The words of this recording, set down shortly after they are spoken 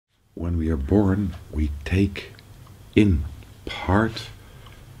when we are born, we take in part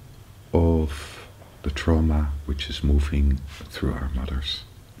of the trauma which is moving through our mothers,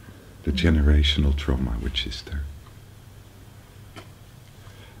 the generational trauma which is there.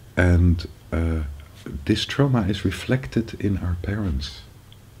 And this trauma is reflected in our parents.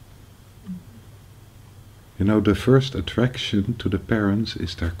 You know, the first attraction to the parents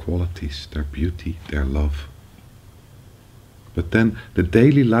is their qualities, their beauty, their love. But then the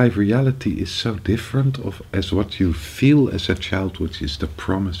daily life reality is so different as what you feel as a child, which is the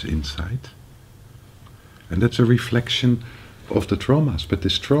promise inside. And that's a reflection of the traumas. But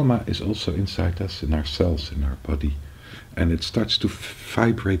this trauma is also inside us, in our cells, in our body. And it starts to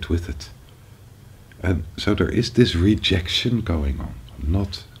vibrate with it. And so there is this rejection going on,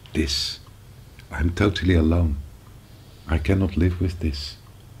 not this. I'm totally alone. I cannot live with this.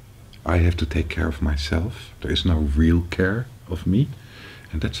 I have to take care of myself. There is no real care of me.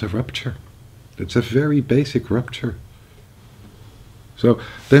 And that's a rupture. That's a very basic rupture. So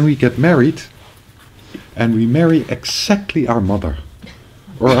then we get married, and we marry exactly our mother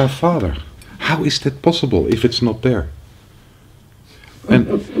or our father. How is that possible if it's not there?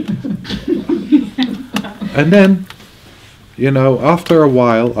 And then, you know, after a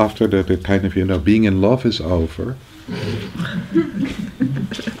while, after the kind of, you know, being in love is over,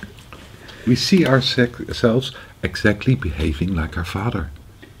 we see ourselves exactly behaving like our father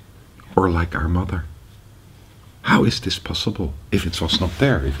or like our mother. How is this possible if it was not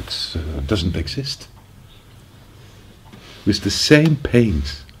there, if it doesn't exist? With the same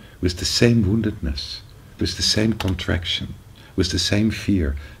pains, with the same woundedness, with the same contraction, with the same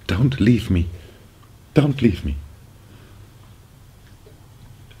fear. Don't leave me. Don't leave me.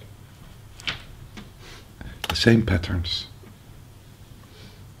 The same patterns.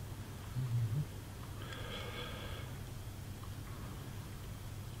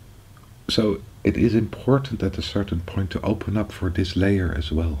 So it is important at a certain point to open up for this layer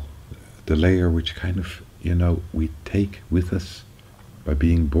as well. The layer which kind of, you know, we take with us by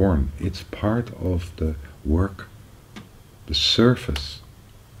being born. It's part of the work, the surface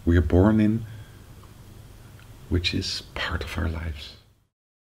we are born in, which is part of our lives.